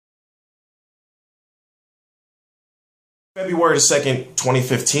February the 2nd,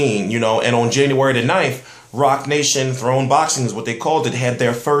 2015, and on January the 9th, Roc Nation Throne Boxing is what they called it, had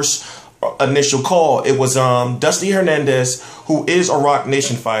their first initial call. It was Dusty Hernandez, who is a Roc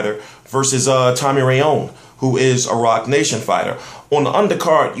Nation fighter, versus Tommy Rayon, who is a Roc Nation fighter. On the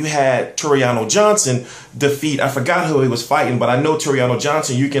undercard, you had Turiano Johnson defeat, I forgot who he was fighting, but I know Turiano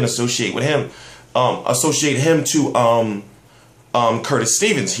Johnson, you can associate with him, to Curtis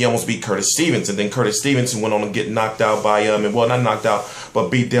Stevens. He almost beat Curtis Stevens, and then Curtis Stevenson went on to get knocked out by, well, not knocked out, but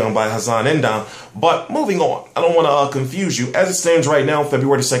beat down by Hassan Endam. But moving on, I don't want to confuse you. As it stands right now,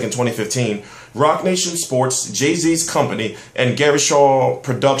 February 2nd, 2015, Roc Nation Sports, Jay-Z's company, and Gary Shaw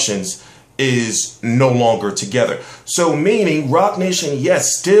Productions is no longer together. So meaning Roc Nation,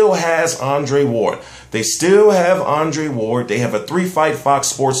 yes, still has Andre Ward. They still have Andre Ward. They have a 3-fight Fox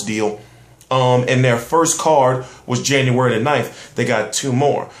Sports deal. And their first card was January the 9th. They got 2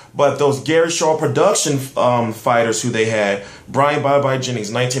 more. But those Gary Shaw Production fighters who they had, Brian Bye-Bye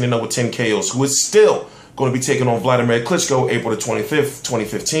Jennings, 19-0 with 10 KOs, who is still going to be taking on Wladimir Klitschko April the 25th,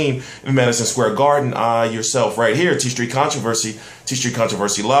 2015 in Madison Square Garden. Yourself right here, T Street Controversy. T Street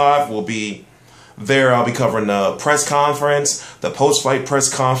Controversy Live will be there. I'll be covering the press conference, the post-fight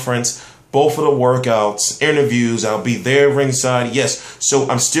press conference, both of the workouts, interviews. I'll be there ringside. Yes, so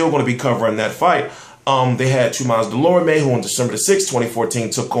I'm still going to be covering that fight. They had Tomas Delorme, who on December the 6th, 2014,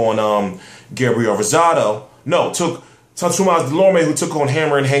 took on Gabriel Rosado. No, took Tomas Delorme, who took on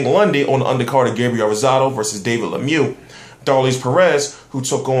Hammer and Hank Lundy on the undercard of Gabriel Rosado versus David Lemieux. Darlise Perez, who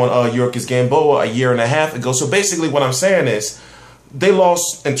took on Yurkis Gamboa a year and a half ago. So basically what I'm saying is they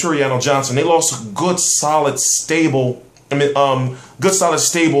lost, and Turiano Johnson, they lost a good, solid, stable, good solid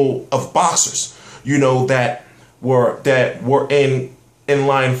stable of boxers, that were in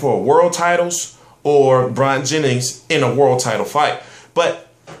line for world titles, or Brian Jennings in a world title fight. But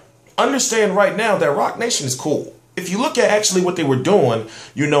understand right now that Roc Nation is cool. If you look at actually what they were doing,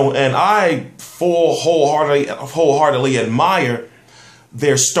 and I wholeheartedly admire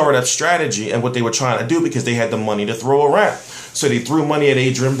their startup strategy and what they were trying to do, because they had the money to throw around. So they threw money at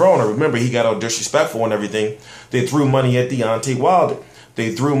Adrian Broner. Remember, he got all disrespectful and everything. They threw money at Deontay Wilder.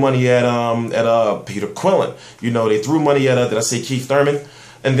 They threw money at Peter Quillen. They threw money at did I say Keith Thurman?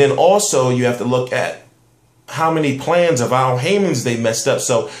 And then also you have to look at how many plans of Al Heyman's they messed up.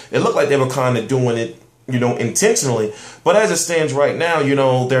 So it looked like they were kind of doing it, intentionally. But as it stands right now,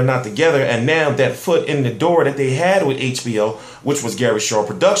 they're not together. And now that foot in the door that they had with HBO, which was Gary Shaw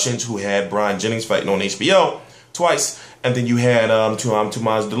Productions, who had Brian Jennings fighting on HBO twice. And then you had Tomas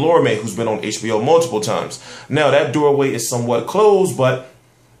Delorme, who's been on HBO multiple times. Now, that doorway is somewhat closed, but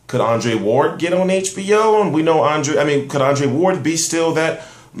could Andre Ward get on HBO? And we know could Andre Ward be still that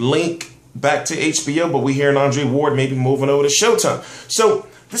link back to HBO? But we hearing Andre Ward maybe moving over to Showtime. So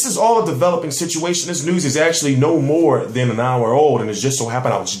this is all a developing situation. This news is actually no more than an hour old, and it just so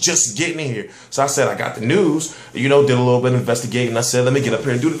happened I was just getting in here. So I said I got the news, did a little bit of investigating. I said, let me get up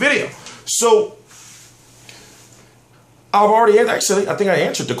here and do the video. So I've already answered, I think I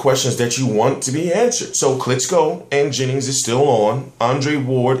answered the questions that you want to be answered. So Klitschko and Jennings is still on. Andre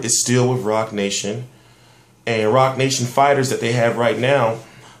Ward is still with Roc Nation. And Roc Nation fighters that they have right now,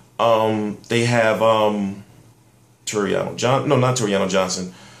 they have Turiano Johnson. No, not Turiano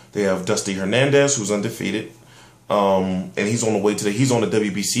Johnson. They have Dusty Hernandez, who's undefeated. And he's on the way to he's on the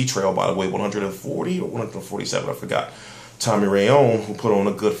WBC trail, by the way, 140 or 147, I forgot. Tommy Rayon, who put on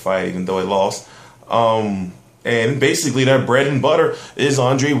a good fight, even though he lost. And basically their bread and butter is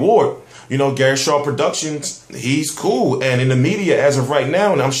Andre Ward. Gary Shaw Productions, he's cool. And in the media as of right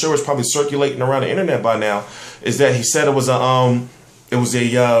now, and I'm sure it's probably circulating around the internet by now, is that he said it was a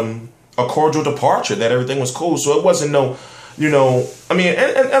cordial departure, that everything was cool. So it wasn't no,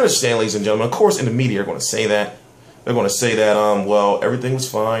 and understand, ladies and gentlemen, of course in the media are going to say that. They're going to say that, well, everything was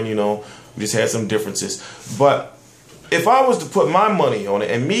fine, we just had some differences. But if I was to put my money on it,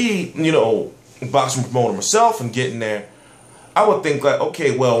 and me, boxing promoter myself and getting there, I would think like,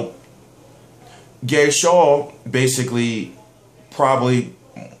 okay, well, Gary Shaw basically probably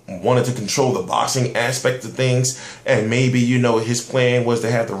wanted to control the boxing aspect of things, and maybe his plan was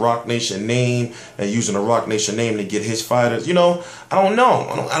to have the Roc Nation name and using the Roc Nation name to get his fighters. I don't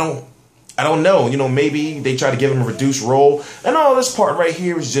know. I don't know. Maybe they try to give him a reduced role, and all this part right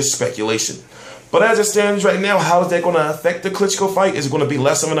here is just speculation. But as it stands right now, how is that going to affect the Klitschko fight? Is it going to be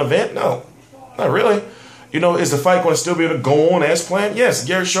less of an event? No. Not really. Is the fight going to still be able to go on as planned? Yes,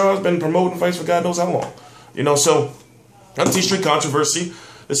 Gary Shaw has been promoting fights for God knows how long. So I'm T Street Controversy.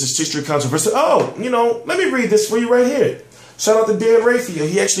 This is T Street Controversy. Oh, let me read this for you right here. Shout out to Dan Raphael.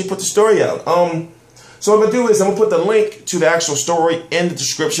 He actually put the story out. So what I'm going to do is I'm going to put the link to the actual story in the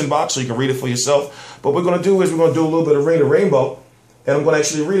description box so you can read it for yourself. But what we're going to do is we're going to do a little bit of Ring the Rainbow, and I'm going to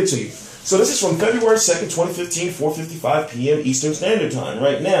actually read it to you. So this is from February 2nd, 2015, 4:55 p.m. Eastern Standard Time.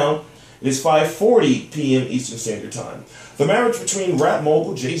 Right now, it is 5:40 p.m. Eastern Standard Time. The marriage between rap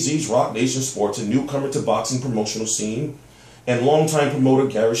mogul Jay-Z's Rock Nation Sports and newcomer to boxing promotional scene and longtime promoter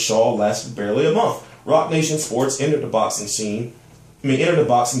Gary Shaw lasted barely a month. Rock Nation Sports entered the boxing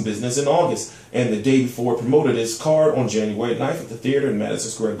business in August, and the day before it promoted its card on January 9th at the theater in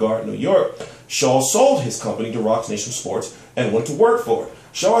Madison Square Garden, New York. Shaw sold his company to Rock Nation Sports and went to work for it.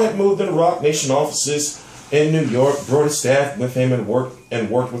 Shaw had moved into Rock Nation offices in New York, brought his staff with him, and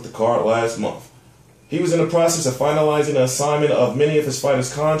worked with the card last month. He was in the process of finalizing the assignment of many of his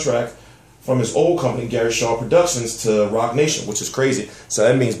fighters' contract from his old company, Gary Shaw Productions, to Rock Nation, which is crazy. So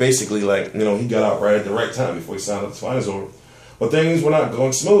that means basically, like, you know, he got out right at the right time before he signed up his fighters order. But things were not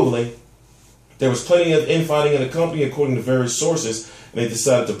going smoothly. There was plenty of infighting in the company, according to various sources, and they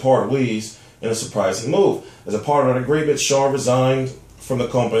decided to part ways in a surprising move. As a part of that agreement, Shaw resigned from the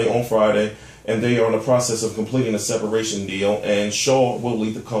company on Friday, and they are in the process of completing a separation deal, and Shaw will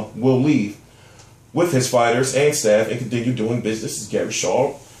leave with his fighters and staff and continue doing business as Gary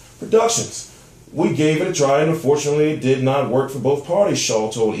Shaw Productions. We gave it a try, and unfortunately it did not work for both parties,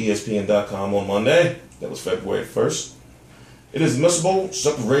 Shaw told ESPN.com on Monday. That was February 1st. It is admissible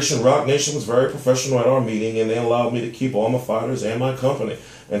separation. Rock Nation was very professional at our meeting, and they allowed me to keep all my fighters and my company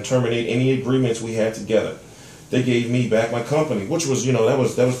and terminate any agreements we had together. They gave me back my company, which was, you know, that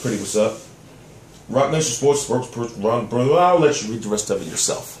was pretty what's up. Rock Nation Sports spokesperson Ron Bruno. I'll let you read the rest of it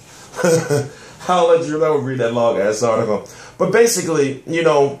yourself. I'll let you read that long ass article. But basically, you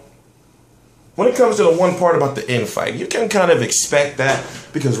know, when it comes to the one part about the infight, you can kind of expect that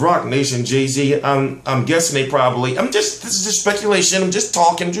because Rock Nation, Jay-Z, I'm guessing they probably, this is just speculation, I'm just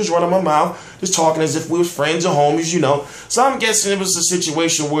talking, just running my mouth, just talking as if we were friends or homies, you know. So I'm guessing it was a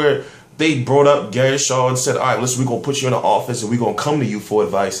situation where they brought up Gary Shaw and said, all right, listen, we're going to put you in the office and we're going to come to you for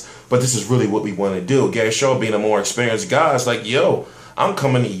advice, but this is really what we want to do. Gary Shaw being a more experienced guy is like, yo, I'm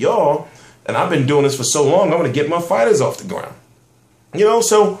coming to y'all, and I've been doing this for so long, I'm going to get my fighters off the ground. You know,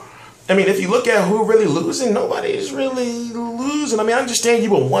 so I mean, if you look at who really losing, nobody's really losing. I mean, I understand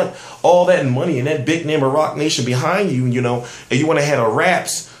you would want all that money and that big name of Rock Nation behind you, you know, and you want to have the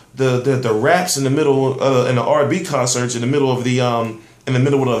raps, the raps in the middle, and the R&B concerts in the middle of the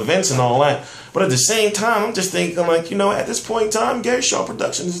events and all that. But at the same time, I'm just thinking, like, you know, at this point in time, Gary Shaw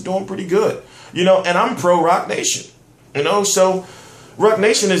Productions is doing pretty good, you know, and I'm pro Rock Nation, you know, so Rock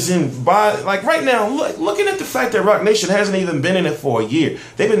Nation is like right now, looking at the fact that Rock Nation hasn't even been in it for a year.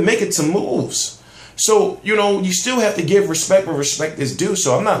 They've been making some moves. So, you know, you still have to give respect where respect is due.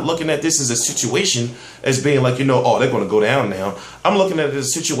 So I'm not looking at this as a situation as being like, you know, oh, they're going to go down now. I'm looking at it as a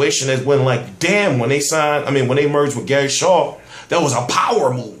situation as when, like, damn, when they merged with Gary Shaw, that was a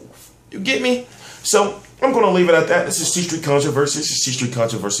power move. You get me? So I'm going to leave it at that. This is C Street Controversy. This is C Street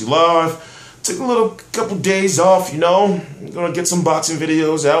Controversy Live. Took a couple days off, you know. I'm going to get some boxing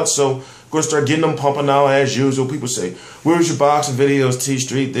videos out, so I'm going to start getting them pumping now as usual. People say, where's your boxing videos, T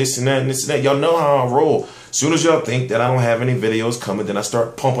Street, this and that and this and that. Y'all know how I roll. As soon as y'all think that I don't have any videos coming, then I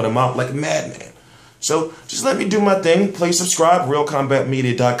start pumping them out like a madman. So just let me do my thing. Please subscribe,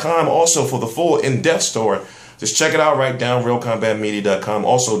 realcombatmedia.com. Also, for the full in-depth story, just check it out right down, realcombatmedia.com.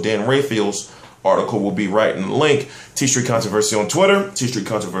 Also, Dan Rayfield's article will be right in the link. T Street Controversy on Twitter, T Street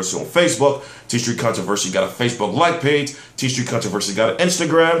Controversy on Facebook, T Street Controversy got a Facebook like page, T Street Controversy got an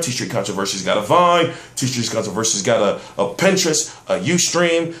Instagram, T Street Controversy's got a Vine, T Street Controversy's got a Pinterest, a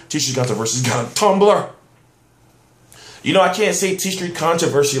Ustream, T Street Controversy's got a Tumblr. You know, I can't say T Street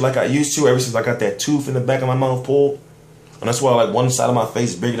Controversy like I used to ever since I got that tooth in the back of my mouth pulled. And that's why like one side of my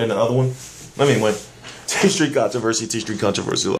face is bigger than the other one. Anyway, T Street Controversy, T Street Controversy.